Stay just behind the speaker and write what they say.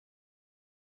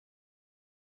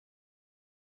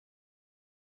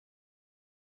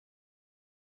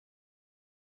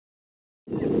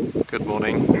Good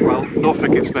morning. Well,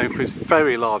 Norfolk is known for its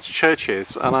very large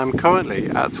churches, and I'm currently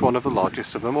at one of the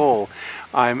largest of them all.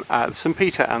 I'm at St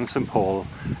Peter and St Paul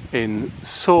in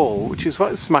Salle, which is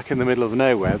right smack in the middle of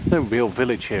nowhere. There's no real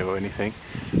village here or anything,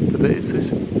 but there's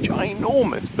this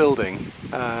ginormous building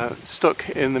stuck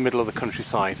in the middle of the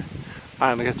countryside.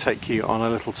 I'm going to take you on a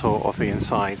little tour of the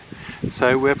inside.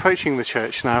 So we're approaching the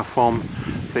church now from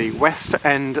the west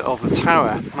end of the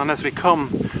tower, and as we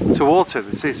come towards it,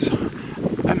 there's this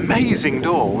amazing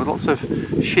door with lots of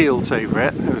shields over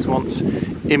it. There was once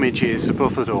images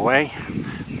above the doorway,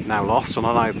 now lost on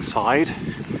either side,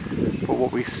 but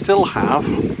what we still have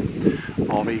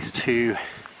are these two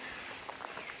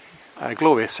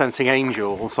glorious sensing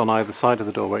angels on either side of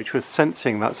the doorway, which was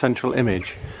sensing that central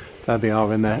image. There they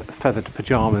are in their feathered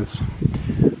pyjamas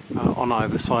on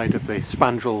either side of the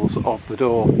spandrels of the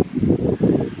door,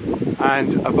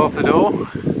 and above the door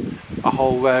a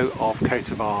whole row of coat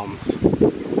of arms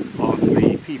of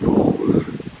the people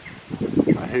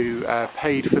who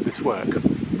paid for this work,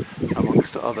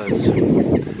 amongst others.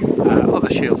 Other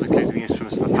shields including the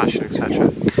instruments of the Passion,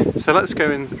 etc. So let's go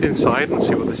inside and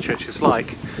see what this church is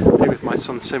like. Here with my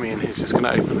son Simeon, who's just going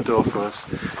to open the door for us.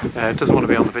 Doesn't want to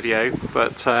be on the video,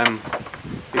 but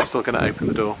he's still going to open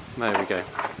the door. There we go.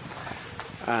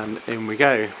 And in we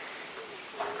go.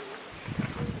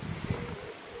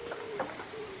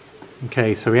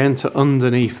 Okay, so we enter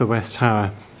underneath the West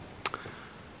Tower,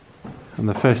 and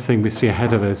the first thing we see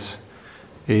ahead of us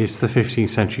is the 15th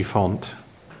century font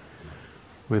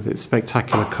with its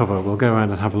spectacular cover. We'll go around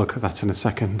and have a look at that in a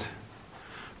second.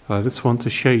 But I just want to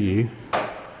show you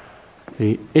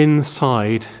the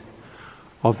inside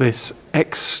of this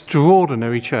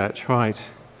extraordinary church. Right,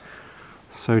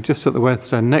 so just at the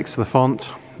west end next to the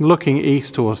font, looking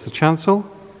east towards the chancel,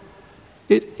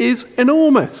 it is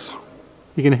enormous.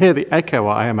 You can hear the echo,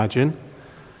 I imagine,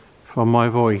 from my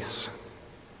voice.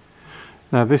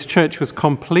 Now, this church was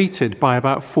completed by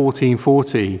about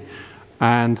 1440,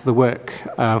 and the work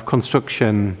of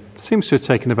construction seems to have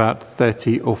taken about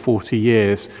 30 or 40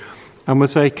 years, and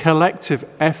was a collective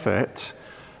effort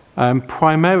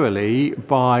primarily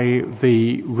by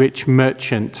the rich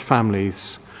merchant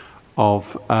families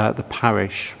of the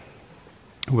parish.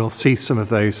 We'll see some of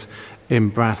those in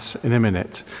brass in a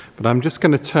minute, but I'm just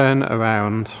going to turn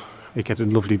around. You get a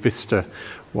lovely vista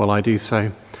while I do so.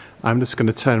 I'm just going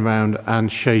to turn around and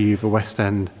show you the west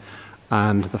end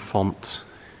and the font.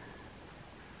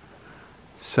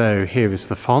 So here is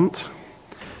the font.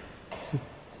 It's a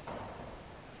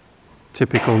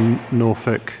typical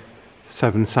Norfolk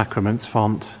Seven Sacraments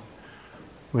font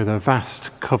with a vast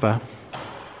cover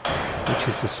which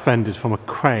is suspended from a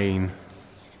crane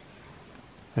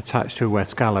attached to a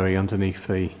west gallery underneath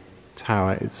the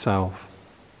tower itself.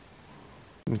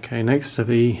 Okay, next to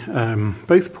the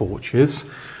both porches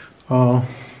are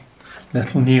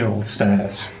little newel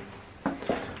stairs.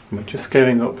 We're just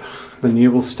going up the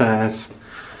newel stairs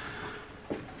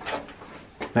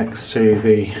next to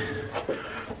the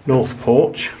north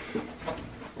porch.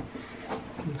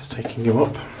 Just taking you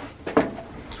up,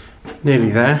 nearly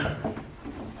there,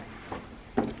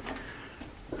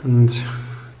 and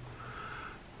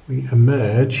we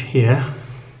emerge here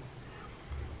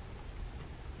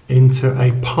into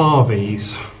a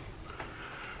parvis,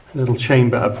 a little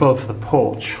chamber above the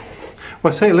porch.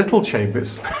 Well, I say a little chamber,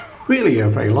 it's really a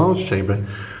very large chamber,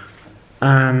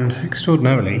 and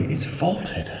extraordinarily it's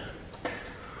vaulted.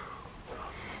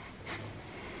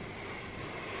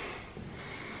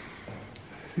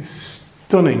 This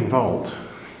stunning vault.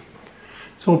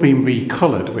 It's all been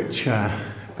recoloured, which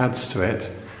adds to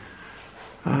it.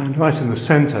 And right in the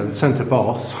centre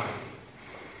boss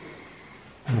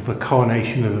of the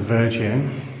coronation of the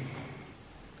Virgin.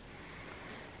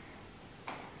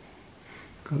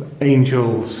 Got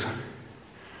angels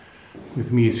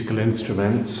with musical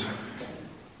instruments.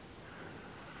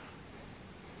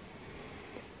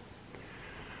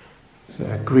 It's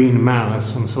a green man of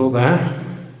some sort there.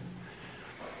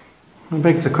 It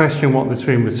begs the question what this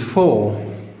room was for.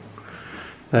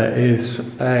 There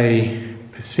is a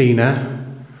piscina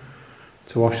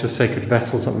to wash the sacred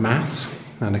vessels at Mass,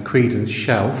 and a credence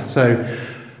shelf, so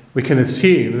we can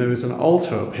assume there is an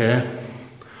altar up here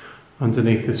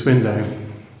underneath this window.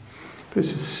 But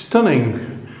it's a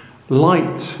stunning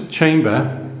light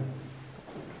chamber.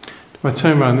 If I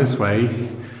turn around this way,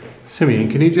 Simeon,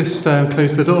 can you just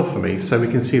close the door for me so we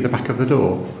can see the back of the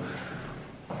door?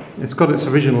 It's got its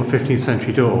original 15th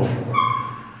century door,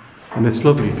 and this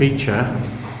lovely feature,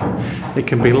 it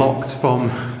can be locked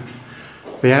from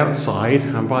the outside,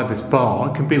 and by this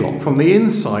bar it can be locked from the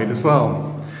inside as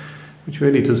well, which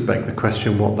really does beg the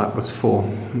question what that was for,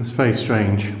 and it's very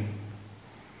strange.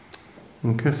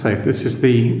 Okay, so this is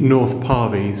the north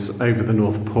parvies over the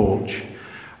north porch.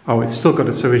 Oh, it's still got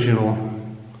its original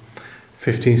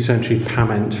 15th century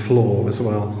pament floor as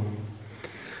well.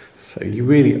 So you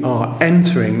really are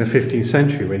entering the 15th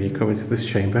century when you come into this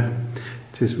chamber.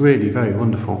 It is really very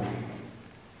wonderful.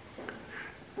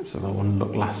 Let's have one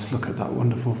last look at that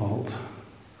wonderful vault.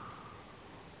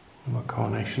 And the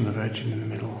coronation of the Virgin in the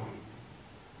middle.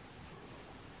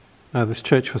 Now, this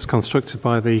church was constructed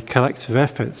by the collective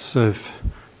efforts of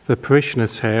the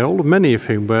parishioners here, many of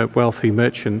whom were wealthy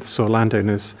merchants or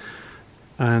landowners,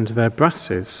 and their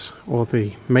brasses, or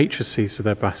the matrices of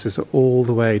their brasses, are all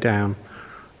the way down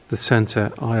the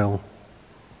centre aisle.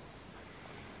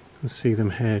 You can see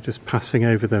them here, just passing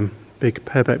over them, big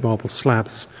pearbeck marble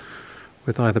slabs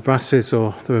with either brasses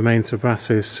or the remains of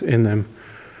brasses in them.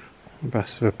 The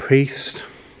brass of a priest,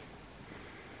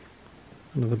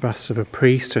 another brass of a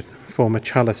priest, a former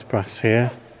chalice brass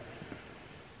here.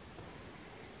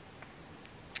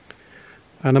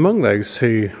 And among those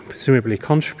who presumably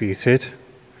contributed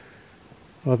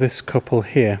are this couple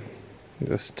here.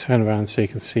 Just turn around so you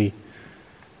can see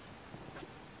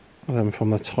them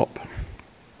from the top.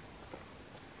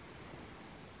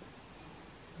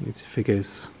 These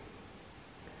figures.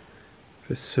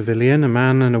 For a civilian, a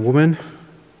man and a woman.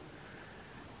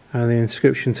 And the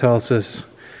inscription tells us,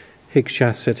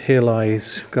 Higshasset, here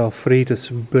lies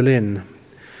Galfridus Berlin.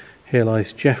 Here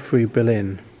lies Geoffrey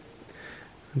Berlin.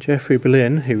 And Geoffrey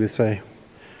Berlin, who was a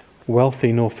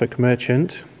wealthy Norfolk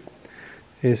merchant,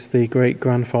 is the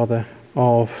great-grandfather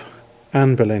of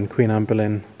Anne Boleyn, Queen Anne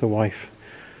Boleyn,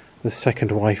 the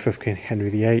second wife of King Henry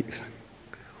VIII.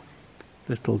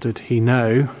 Little did he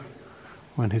know,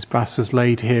 when his brass was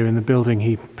laid here in the building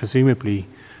he presumably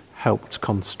helped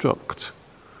construct,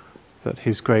 that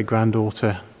his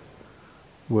great-granddaughter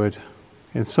would,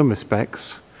 in some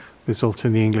respects, result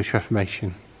in the English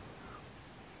Reformation.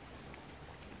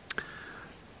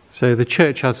 So the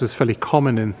church, as was fairly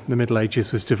common in the Middle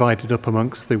Ages, was divided up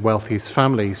amongst the wealthiest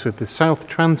families, with the south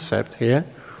transept here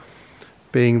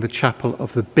being the chapel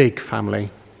of the big family.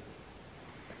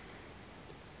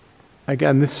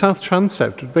 Again, this south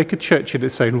transept would make a church in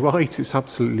its own right. It's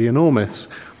absolutely enormous.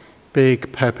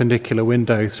 Big perpendicular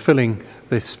windows filling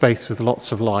this space with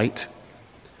lots of light.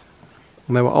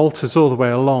 And there were altars all the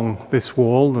way along this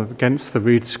wall against the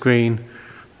rood screen.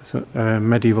 There's a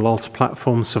medieval altar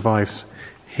platform survives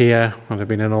here. There would have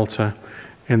been an altar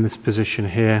in this position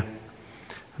here.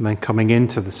 And then coming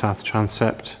into the south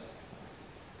transept,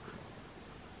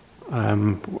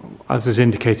 as is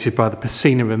indicated by the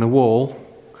piscina in the wall,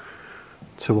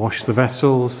 to wash the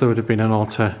vessels, there would have been an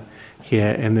altar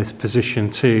here in this position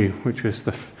too, which was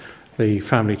the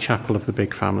family chapel of the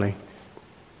big family.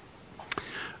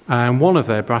 And one of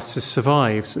their brasses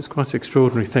survives. It's quite an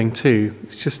extraordinary thing too.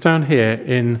 It's just down here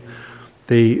in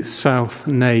the south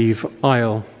nave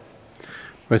aisle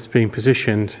where it's being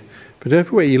positioned. But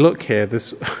everywhere you look here,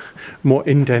 there's more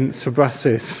indents for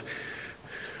brasses.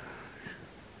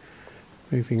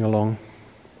 Moving along.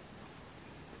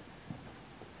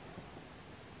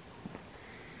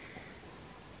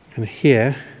 And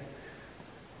here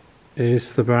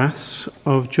is the brass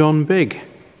of John Bigg.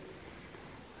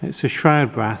 It's a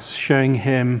shroud brass showing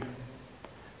him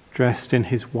dressed in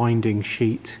his winding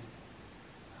sheet.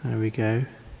 There we go.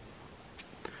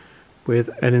 With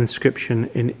an inscription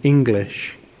in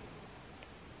English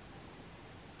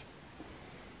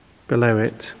below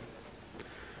it.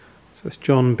 So it's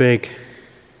John Bigg.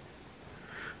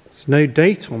 There's no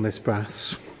date on this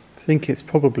brass. I think it's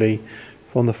probably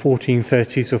from the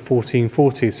 1430s or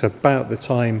 1440s, about the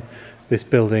time this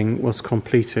building was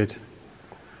completed.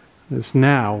 It's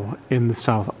now in the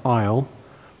south aisle,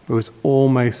 but was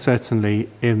almost certainly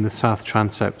in the south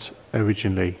transept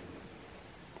originally.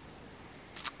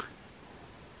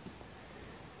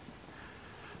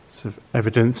 So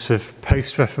evidence of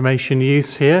post-Reformation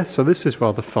use here, so this is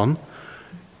rather fun.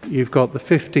 You've got the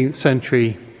 15th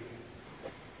century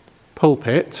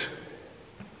pulpit,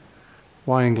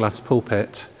 wine glass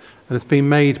pulpit, and it's been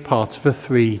made part of a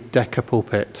 3-decker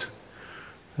pulpit.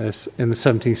 There's, in the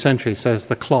 17th century, so there's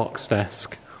the clerk's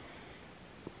desk,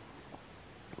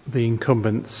 the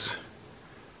incumbents,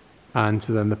 and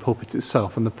then the pulpit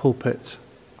itself. And the pulpit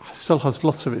still has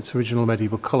lots of its original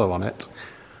medieval colour on it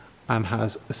and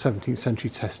has a 17th century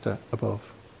tester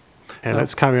above. Okay,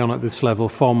 let's carry on at this level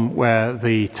from where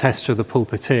the tester of the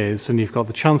pulpit is, and you've got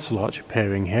the chancel arch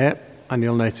appearing here. And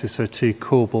you'll notice there are 2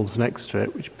 corbels next to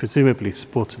it, which presumably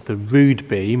supported the rood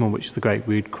beam on which the great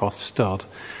rood cross stood.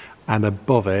 And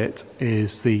above it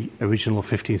is the original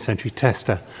 15th century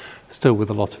tester, still with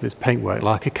a lot of its paintwork,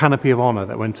 like a canopy of honour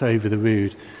that went over the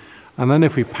rood. And then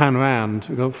if we pan around,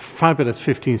 we've got fabulous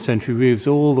 15th century roofs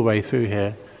all the way through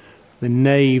here. The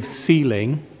nave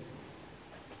ceiling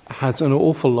has an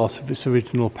awful lot of its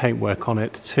original paintwork on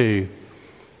it too,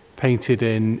 painted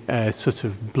in a sort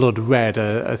of blood red,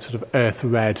 a sort of earth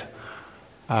red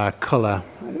colour.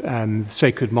 The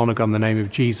sacred monogram, the name of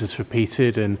Jesus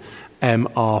repeated, and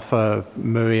MR for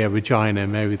Maria Regina,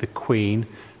 Mary the Queen,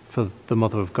 for the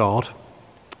Mother of God.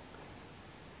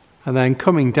 And then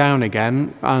coming down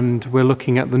again, and we're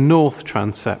looking at the north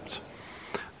transept.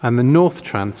 And the north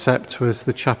transept was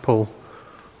the chapel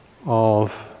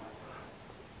of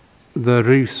the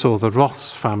Roos or the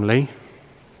Ross family.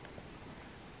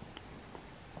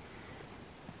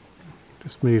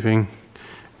 Just moving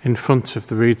in front of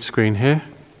the read screen here,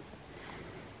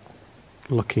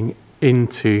 looking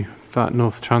into that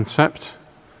north transept.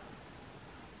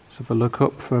 Let's have a look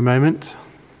up for a moment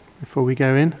before we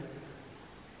go in.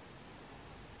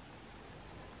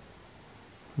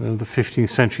 The 15th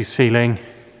century ceiling.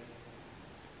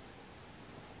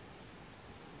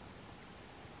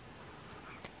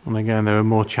 And again, there are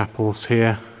more chapels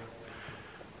here.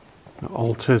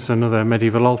 Altars, another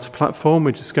medieval altar platform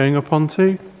we're just going up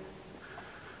onto.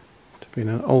 There's been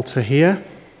an altar here.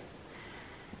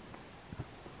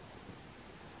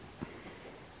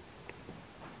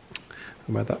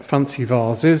 And where that fancy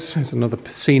vase is another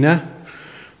piscina,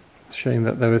 showing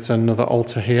that there is another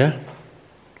altar here.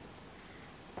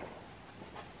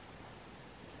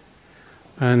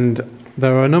 And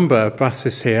there are a number of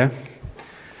brasses here.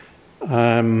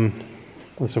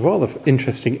 There's a rather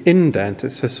interesting indent.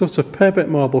 It's a sort of pear-bit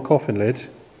marble coffin lid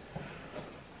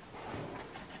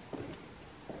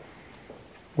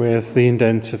with the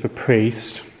indent of a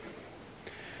priest.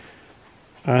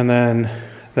 And then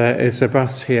there is a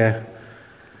brass here,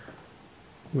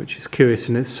 which is curious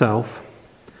in itself,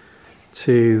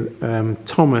 to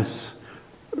Thomas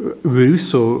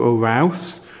Roos or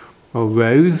Rouse or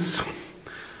Rose,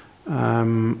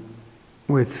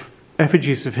 with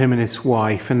effigies of him and his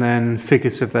wife, and then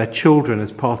figures of their children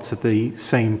as part of the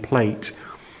same plate.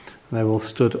 They're all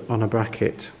stood on a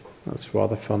bracket. That's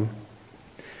rather fun.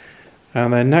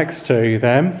 And then next to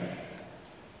them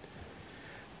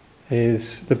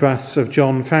is the brass of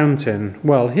John Fountain.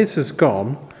 Well, his has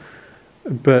gone,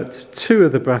 but two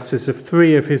of the brasses of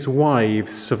three of his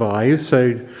wives survive.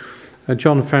 So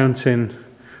John Fountain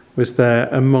was there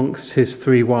amongst his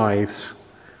three wives,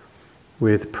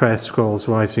 with prayer scrolls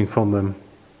rising from them.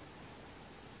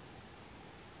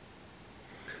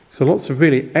 So lots of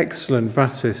really excellent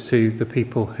brasses to the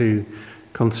people who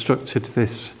constructed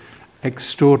this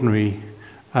extraordinary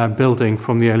building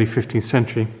from the early 15th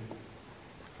century.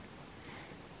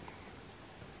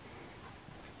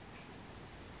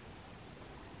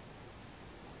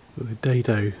 The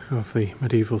dado of the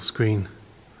medieval screen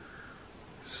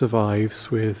survives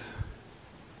with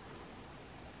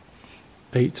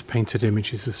 8 painted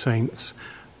images of saints,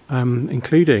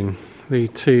 including the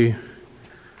 2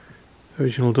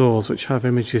 original doors, which have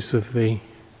images of the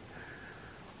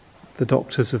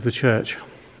doctors of the church.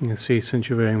 You can see St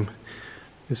Jerome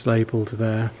is labelled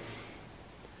there.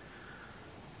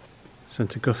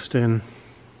 St Augustine,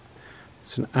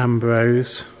 St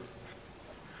Ambrose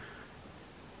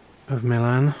of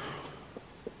Milan.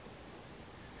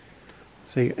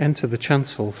 So you enter the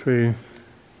chancel through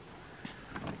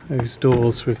those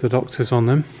doors with the doctors on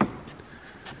them.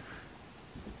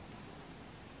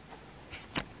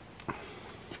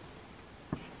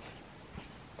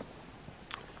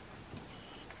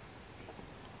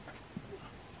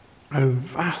 A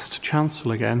vast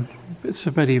chancel again, bits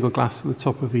of medieval glass at the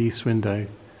top of the east window,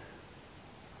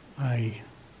 a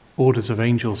Orders of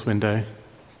Angels window.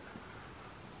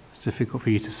 It's difficult for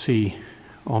you to see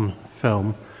on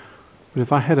film, but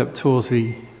if I head up towards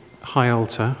the high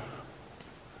altar,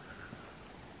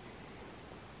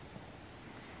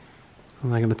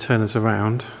 and they're going to turn us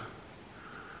around.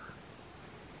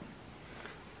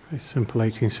 Very simple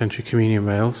 18th century communion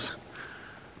rails.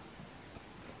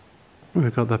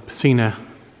 We've got the piscina,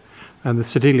 and the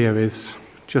sedilia is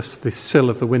just the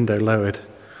sill of the window lowered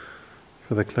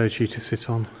for the clergy to sit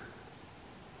on.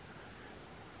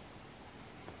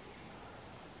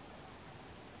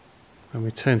 And we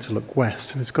turn to look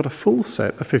west, and it's got a full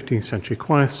set of 15th century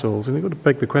choir stalls, and you've got to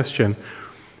beg the question,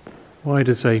 why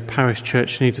does a parish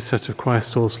church need a set of choir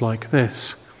stalls like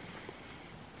this?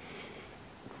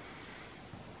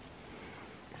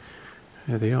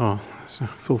 Here they are. There's a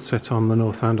full set on the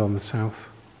north and on the south.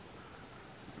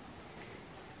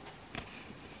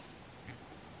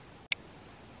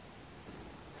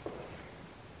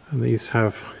 And these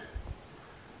have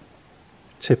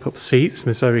tip-up seats,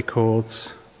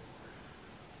 misericords,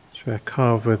 which So they're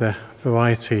carved with a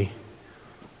variety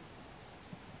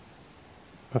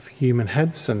of human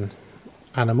heads and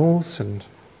animals and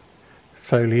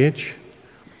foliage.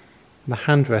 And the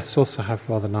handrests also have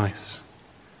rather nice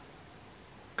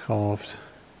carved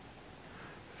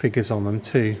figures on them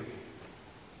too.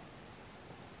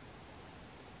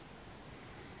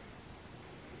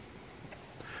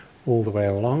 All the way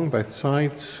along both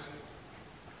sides.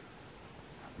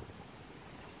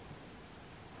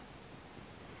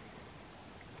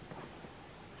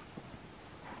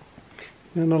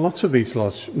 And a lot of these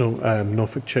large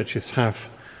Norfolk churches have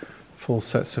full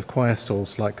sets of choir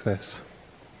stalls like this,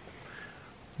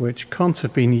 which can't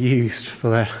have been used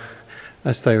for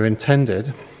as they were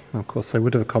intended. Of course, they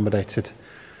would have accommodated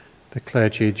the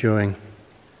clergy during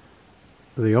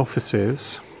the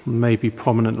offices, maybe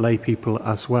prominent lay people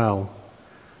as well.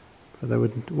 But there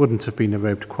wouldn't have been a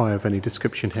robed choir of any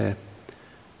description here.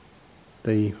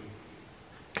 The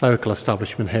clerical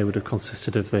establishment here would have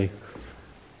consisted of the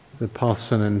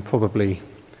parson and probably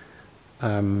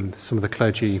some of the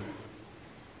clergy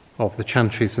of the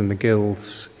chantries and the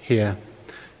guilds here,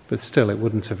 but still it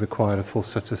wouldn't have required a full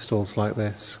set of stalls like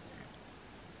this.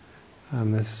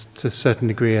 And there's to a certain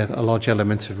degree a large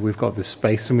element of we've got this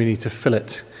space and we need to fill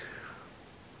it.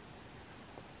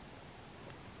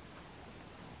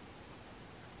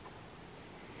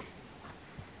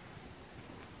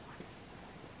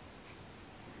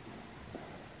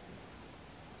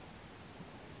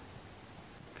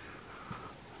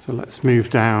 So let's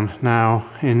move down now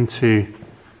into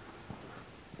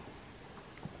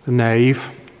the nave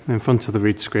in front of the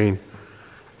reed screen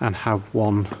and have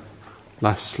one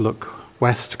last look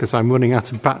west, because I'm running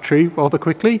out of battery rather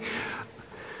quickly.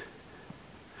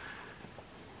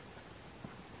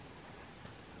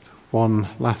 One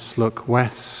last look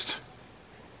west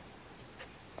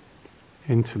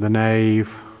into the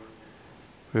nave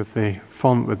with the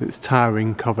font with its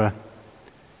towering cover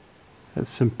at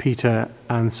St. Peter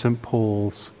and St.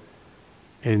 Paul's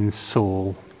in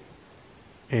Salle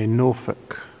in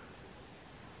Norfolk.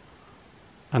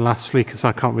 And lastly, because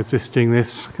I can't resist doing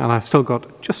this, and I've still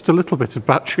got just a little bit of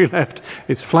battery left,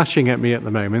 it's flashing at me at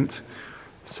the moment,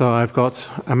 so I've got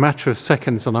a matter of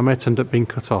seconds and I might end up being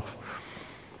cut off.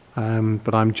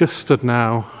 But I'm just stood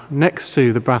now next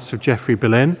to the brass of Geoffrey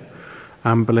Boleyn,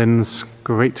 Anne Boleyn's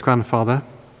great-grandfather,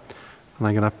 and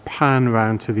I'm going to pan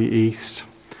round to the east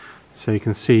so you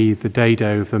can see the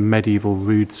dado of the medieval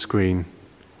rood screen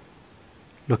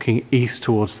looking east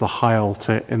towards the high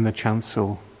altar in the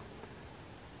chancel.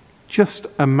 Just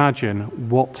imagine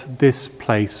what this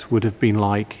place would have been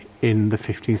like in the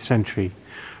 15th century,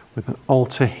 with an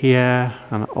altar here,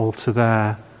 an altar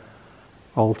there,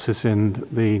 altars in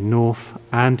the north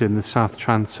and in the south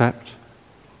transept.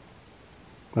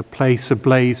 A place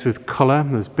ablaze with colour.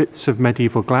 There's bits of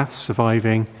medieval glass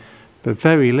surviving, but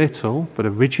very little. But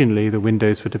originally the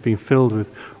windows would have been filled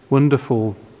with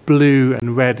wonderful blue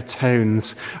and red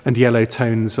tones and yellow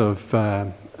tones of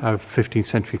 15th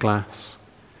century glass.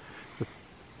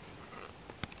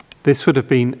 This would have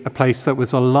been a place that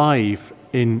was alive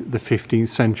in the 15th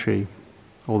century.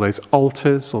 All those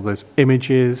altars, all those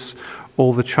images,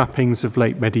 all the trappings of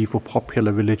late medieval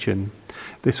popular religion.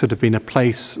 This would have been a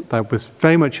place that was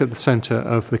very much at the centre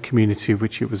of the community of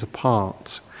which it was a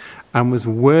part, and was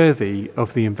worthy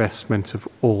of the investment of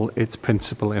all its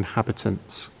principal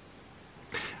inhabitants.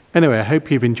 Anyway, I hope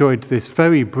you've enjoyed this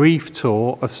very brief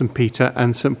tour of St. Peter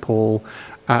and St. Paul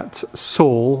at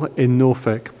Salle in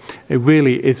Norfolk. It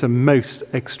really is a most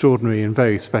extraordinary and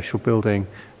very special building,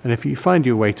 and if you find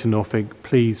your way to Norfolk,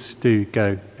 please do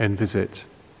go and visit.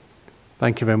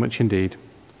 Thank you very much indeed.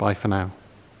 Bye for now.